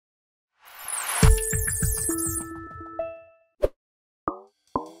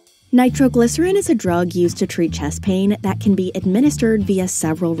Nitroglycerin is a drug used to treat chest pain that can be administered via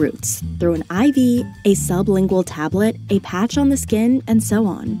several routes, through an IV, a sublingual tablet, a patch on the skin, and so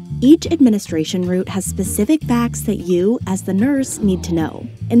on. Each administration route has specific facts that you, as the nurse, need to know.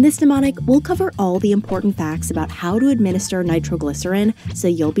 In this mnemonic, we'll cover all the important facts about how to administer nitroglycerin, so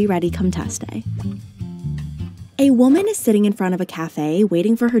you'll be ready come test day. A woman is sitting in front of a cafe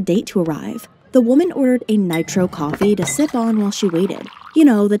waiting for her date to arrive. The woman ordered a nitro coffee to sip on while she waited. You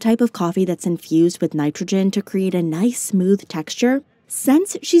know, the type of coffee that's infused with nitrogen to create a nice, smooth texture.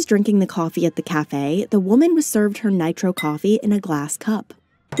 Since she's drinking the coffee at the cafe, the woman was served her nitro coffee in a glass cup.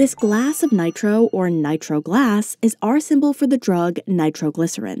 This glass of nitro, or nitroglass, is our symbol for the drug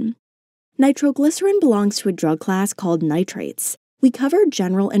nitroglycerin. Nitroglycerin belongs to a drug class called nitrates. We covered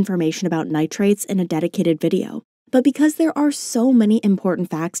general information about nitrates in a dedicated video. But because there are so many important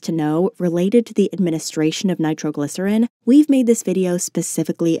facts to know related to the administration of nitroglycerin, we've made this video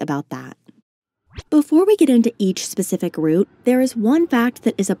specifically about that. Before we get into each specific route, there is one fact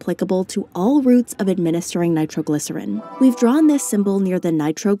that is applicable to all routes of administering nitroglycerin. We've drawn this symbol near the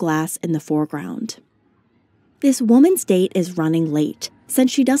nitro glass in the foreground. This woman's date is running late.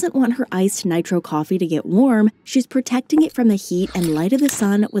 Since she doesn't want her iced nitro coffee to get warm, she's protecting it from the heat and light of the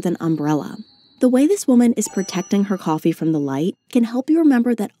sun with an umbrella. The way this woman is protecting her coffee from the light can help you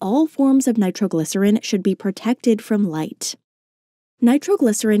remember that all forms of nitroglycerin should be protected from light.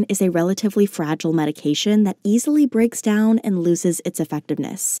 Nitroglycerin is a relatively fragile medication that easily breaks down and loses its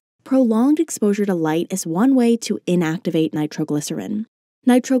effectiveness. Prolonged exposure to light is one way to inactivate nitroglycerin.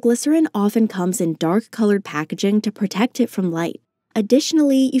 Nitroglycerin often comes in dark-colored packaging to protect it from light.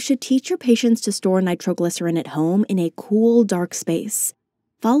 Additionally, you should teach your patients to store nitroglycerin at home in a cool, dark space.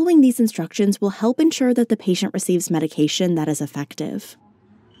 Following these instructions will help ensure that the patient receives medication that is effective.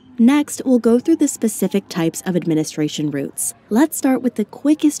 Next, we'll go through the specific types of administration routes. Let's start with the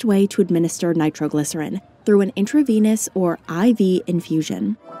quickest way to administer nitroglycerin, through an intravenous or IV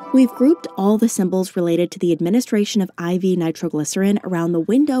infusion. We've grouped all the symbols related to the administration of IV nitroglycerin around the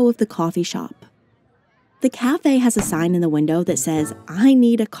window of the coffee shop. The cafe has a sign in the window that says, "I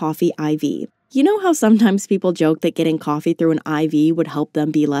need a coffee IV." You know how sometimes people joke that getting coffee through an IV would help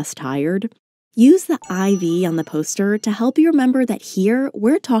them be less tired? Use the IV on the poster to help you remember that here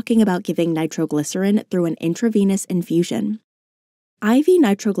we're talking about giving nitroglycerin through an intravenous infusion. IV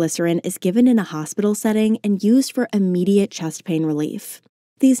nitroglycerin is given in a hospital setting and used for immediate chest pain relief.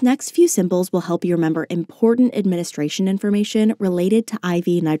 These next few symbols will help you remember important administration information related to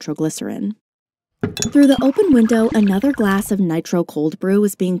IV nitroglycerin. Through the open window, another glass of nitro cold brew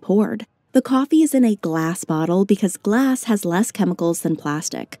is being poured. The coffee is in a glass bottle because glass has less chemicals than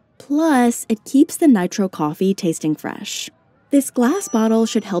plastic. Plus, it keeps the nitro coffee tasting fresh. This glass bottle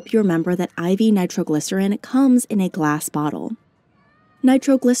should help you remember that IV nitroglycerin comes in a glass bottle.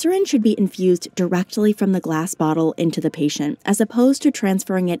 Nitroglycerin should be infused directly from the glass bottle into the patient, as opposed to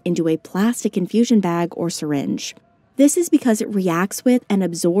transferring it into a plastic infusion bag or syringe. This is because it reacts with and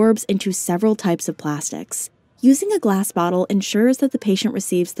absorbs into several types of plastics. Using a glass bottle ensures that the patient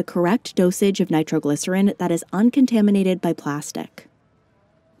receives the correct dosage of nitroglycerin that is uncontaminated by plastic.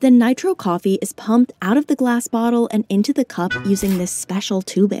 The nitro coffee is pumped out of the glass bottle and into the cup using this special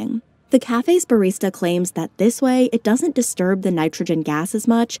tubing. The cafe's barista claims that this way it doesn't disturb the nitrogen gas as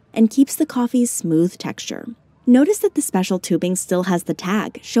much and keeps the coffee's smooth texture. Notice that the special tubing still has the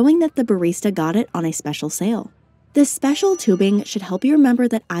tag, showing that the barista got it on a special sale. This special tubing should help you remember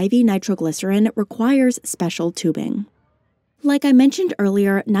that IV nitroglycerin requires special tubing. Like I mentioned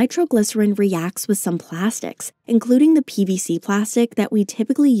earlier, nitroglycerin reacts with some plastics, including the PVC plastic that we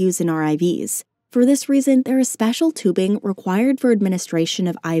typically use in our IVs. For this reason, there is special tubing required for administration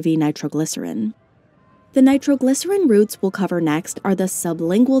of IV nitroglycerin. The nitroglycerin routes we'll cover next are the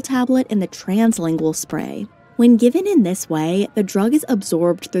sublingual tablet and the translingual spray. When given in this way, the drug is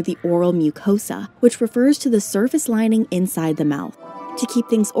absorbed through the oral mucosa, which refers to the surface lining inside the mouth. To keep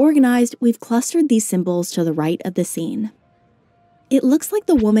things organized, we've clustered these symbols to the right of the scene. It looks like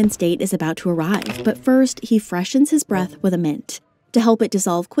the woman's date is about to arrive, but first, he freshens his breath with a mint. To help it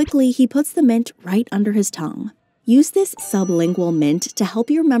dissolve quickly, he puts the mint right under his tongue. Use this sublingual mint to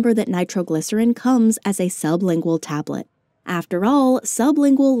help you remember that nitroglycerin comes as a sublingual tablet. After all,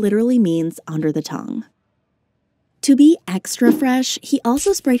 sublingual literally means under the tongue. To be extra fresh, he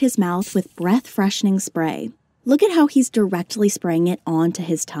also sprayed his mouth with breath-freshening spray. Look at how he's directly spraying it onto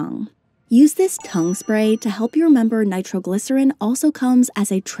his tongue. Use this tongue spray to help you remember nitroglycerin also comes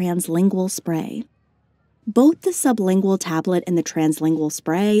as a translingual spray. Both the sublingual tablet and the translingual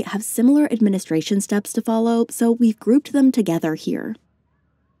spray have similar administration steps to follow, so we've grouped them together here.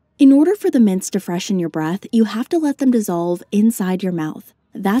 In order for the mints to freshen your breath, you have to let them dissolve inside your mouth.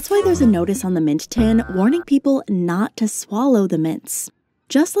 That's why there's a notice on the mint tin warning people not to swallow the mints.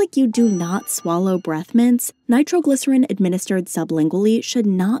 Just like you do not swallow breath mints, nitroglycerin administered sublingually should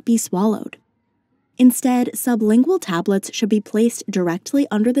not be swallowed. Instead, sublingual tablets should be placed directly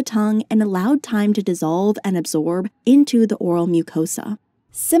under the tongue and allowed time to dissolve and absorb into the oral mucosa.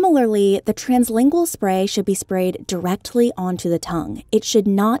 Similarly, the translingual spray should be sprayed directly onto the tongue. It should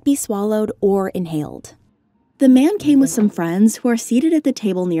not be swallowed or inhaled. The man came with some friends who are seated at the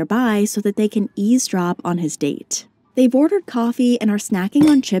table nearby so that they can eavesdrop on his date. They've ordered coffee and are snacking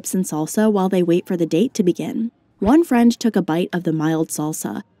on chips and salsa while they wait for the date to begin. One friend took a bite of the mild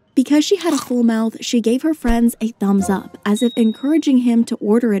salsa. Because she had a full mouth, she gave her friends a thumbs up, as if encouraging him to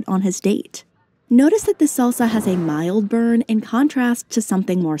order it on his date. Notice that the salsa has a mild burn in contrast to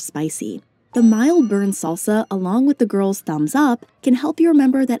something more spicy. The mild burn salsa, along with the girl's thumbs up, can help you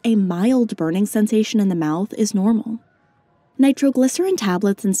remember that a mild burning sensation in the mouth is normal. Nitroglycerin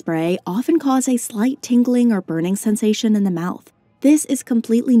tablets and spray often cause a slight tingling or burning sensation in the mouth. This is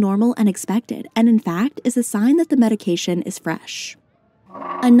completely normal and expected, and in fact is a sign that the medication is fresh.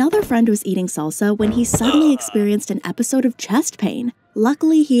 Another friend was eating salsa when he suddenly experienced an episode of chest pain.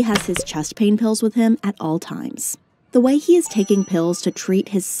 Luckily, he has his chest pain pills with him at all times. The way he is taking pills to treat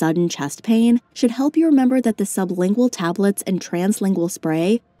his sudden chest pain should help you remember that the sublingual tablets and translingual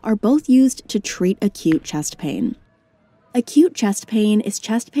spray are both used to treat acute chest pain. Acute chest pain is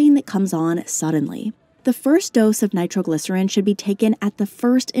chest pain that comes on suddenly. The first dose of nitroglycerin should be taken at the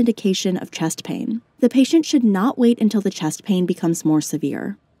first indication of chest pain. The patient should not wait until the chest pain becomes more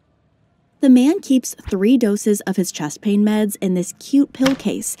severe. The man keeps 3 doses of his chest pain meds in this cute pill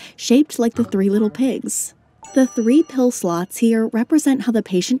case, shaped like the 3 little pigs. The 3 pill slots here represent how the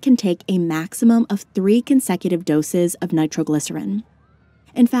patient can take a maximum of 3 consecutive doses of nitroglycerin.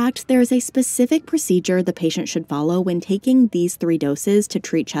 In fact, there is a specific procedure the patient should follow when taking these 3 doses to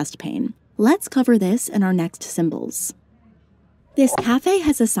treat chest pain. Let's cover this in our next symbols. This cafe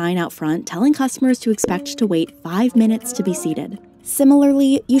has a sign out front telling customers to expect to wait 5 minutes to be seated.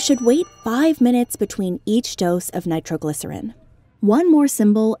 Similarly, you should wait 5 minutes between each dose of nitroglycerin. One more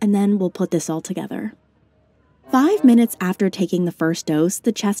symbol and then we'll put this all together. 5 minutes after taking the first dose,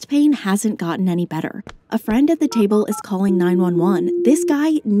 the chest pain hasn't gotten any better. A friend at the table is calling 911. This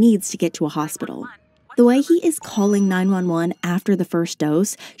guy needs to get to a hospital. The way he is calling 911 after the first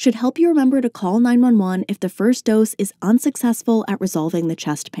dose should help you remember to call 911 if the first dose is unsuccessful at resolving the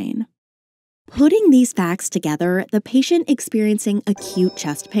chest pain. Putting these facts together, the patient experiencing acute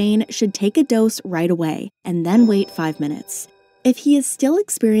chest pain should take a dose right away and then wait 5 minutes. If he is still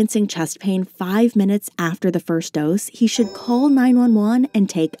experiencing chest pain 5 minutes after the first dose, he should call 911 and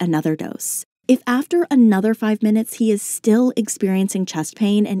take another dose. If after another 5 minutes he is still experiencing chest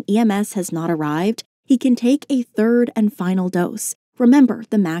pain and EMS has not arrived, he can take a third and final dose. Remember,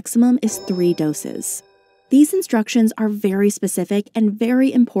 the maximum is 3 doses. These instructions are very specific and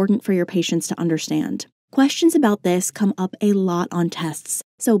very important for your patients to understand. Questions about this come up a lot on tests,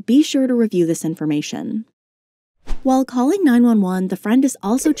 so be sure to review this information. While calling 911, the friend is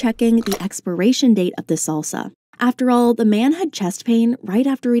also checking the expiration date of the salsa. After all, the man had chest pain right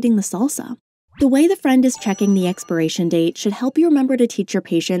after eating the salsa. The way the friend is checking the expiration date should help you remember to teach your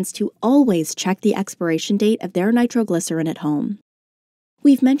patients to always check the expiration date of their nitroglycerin at home.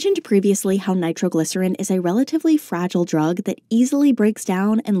 We've mentioned previously how nitroglycerin is a relatively fragile drug that easily breaks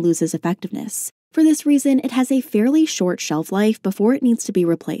down and loses effectiveness. For this reason, it has a fairly short shelf life before it needs to be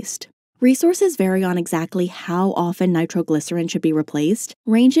replaced. Resources vary on exactly how often nitroglycerin should be replaced,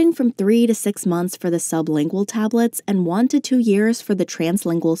 ranging from 3 to 6 months for the sublingual tablets and 1 to 2 years for the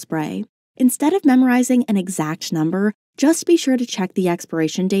translingual spray. Instead of memorizing an exact number, just be sure to check the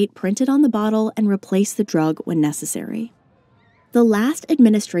expiration date printed on the bottle and replace the drug when necessary. The last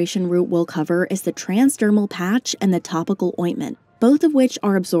administration route we'll cover is the transdermal patch and the topical ointment, both of which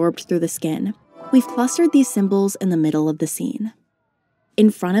are absorbed through the skin. We've clustered these symbols in the middle of the scene. In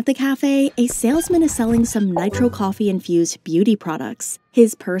front of the cafe, a salesman is selling some nitro coffee-infused beauty products.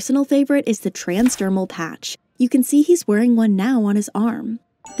 His personal favorite is the transdermal patch. You can see he's wearing one now on his arm.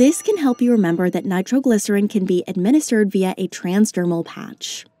 This can help you remember that nitroglycerin can be administered via a transdermal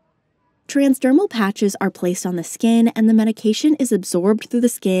patch. Transdermal patches are placed on the skin, and the medication is absorbed through the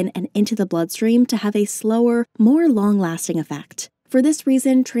skin and into the bloodstream to have a slower, more long-lasting effect. For this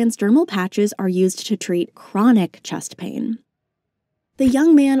reason, transdermal patches are used to treat chronic chest pain. The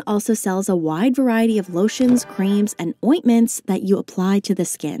young man also sells a wide variety of lotions, creams, and ointments that you apply to the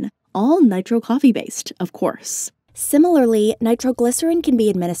skin, all nitro coffee-based, of course. Similarly, nitroglycerin can be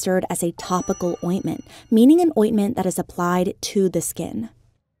administered as a topical ointment, meaning an ointment that is applied to the skin.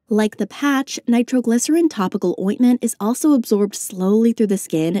 Like the patch, nitroglycerin topical ointment is also absorbed slowly through the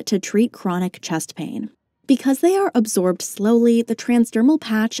skin to treat chronic chest pain. Because they are absorbed slowly, the transdermal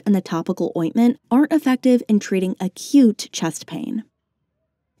patch and the topical ointment aren't effective in treating acute chest pain.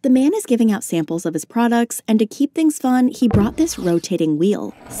 The man is giving out samples of his products, and to keep things fun, he brought this rotating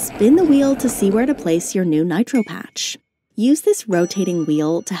wheel. Spin the wheel to see where to place your new nitro patch. Use this rotating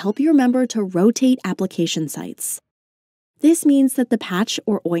wheel to help you remember to rotate application sites. This means that the patch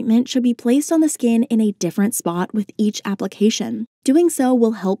or ointment should be placed on the skin in a different spot with each application. Doing so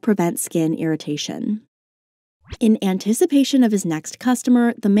will help prevent skin irritation. In anticipation of his next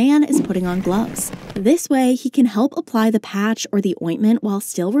customer, the man is putting on gloves. This way, he can help apply the patch or the ointment while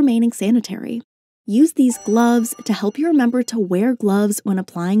still remaining sanitary. Use these gloves to help you remember to wear gloves when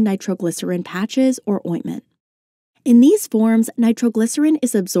applying nitroglycerin patches or ointment. In these forms, nitroglycerin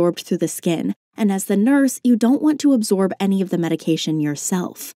is absorbed through the skin, and as the nurse, you don't want to absorb any of the medication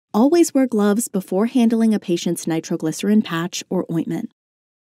yourself. Always wear gloves before handling a patient's nitroglycerin patch or ointment.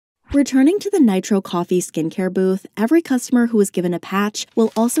 Returning to the Nitro Coffee skincare booth, every customer who is given a patch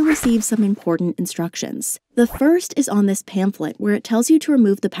will also receive some important instructions. The first is on this pamphlet where it tells you to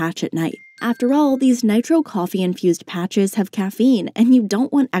remove the patch at night. After all, these Nitro Coffee infused patches have caffeine, and you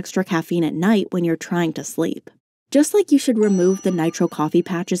don't want extra caffeine at night when you're trying to sleep. Just like you should remove the Nitro Coffee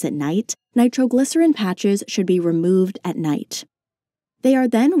patches at night, nitroglycerin patches should be removed at night. They are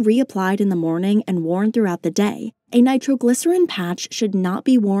then reapplied in the morning and worn throughout the day. A nitroglycerin patch should not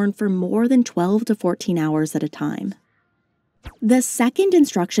be worn for more than 12 to 14 hours at a time. The second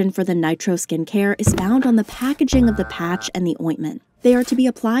instruction for the Nitro skincare is found on the packaging of the patch and the ointment. They are to be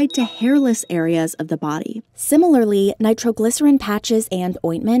applied to hairless areas of the body. Similarly, nitroglycerin patches and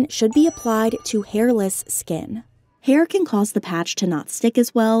ointment should be applied to hairless skin. Hair can cause the patch to not stick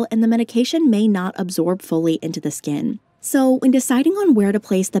as well, and the medication may not absorb fully into the skin. So, when deciding on where to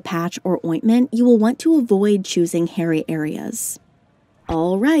place the patch or ointment, you will want to avoid choosing hairy areas.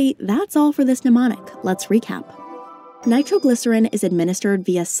 Alright, that's all for this mnemonic. Let's recap. Nitroglycerin is administered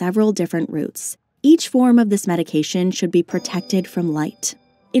via several different routes. Each form of this medication should be protected from light.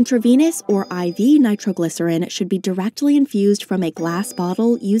 Intravenous or IV nitroglycerin should be directly infused from a glass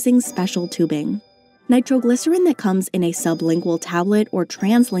bottle using special tubing. Nitroglycerin that comes in a sublingual tablet or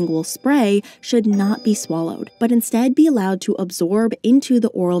translingual spray should not be swallowed, but instead be allowed to absorb into the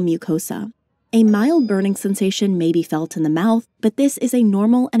oral mucosa. A mild burning sensation may be felt in the mouth, but this is a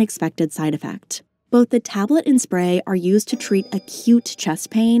normal and expected side effect. Both the tablet and spray are used to treat acute chest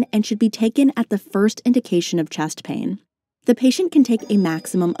pain and should be taken at the first indication of chest pain. The patient can take a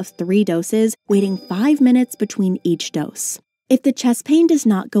maximum of 3 doses, waiting 5 minutes between each dose. If the chest pain does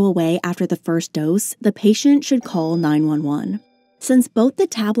not go away after the first dose, the patient should call 911. Since both the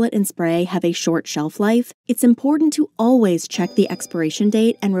tablet and spray have a short shelf life, it's important to always check the expiration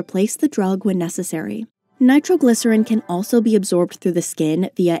date and replace the drug when necessary. Nitroglycerin can also be absorbed through the skin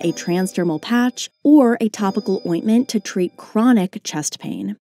via a transdermal patch or a topical ointment to treat chronic chest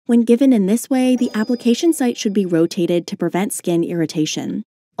pain. When given in this way, the application site should be rotated to prevent skin irritation.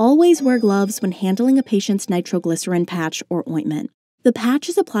 Always wear gloves when handling a patient's nitroglycerin patch or ointment. The patch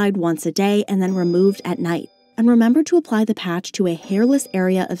is applied once a day and then removed at night. And remember to apply the patch to a hairless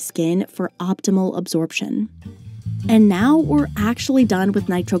area of skin for optimal absorption. And now we're actually done with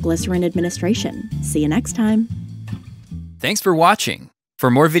nitroglycerin administration. See you next time. Thanks for watching. For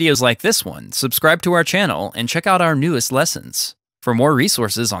more videos like this one, subscribe to our channel and check out our newest lessons. For more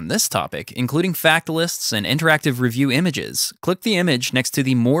resources on this topic, including fact lists and interactive review images, click the image next to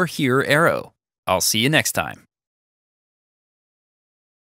the More Here arrow. I'll see you next time.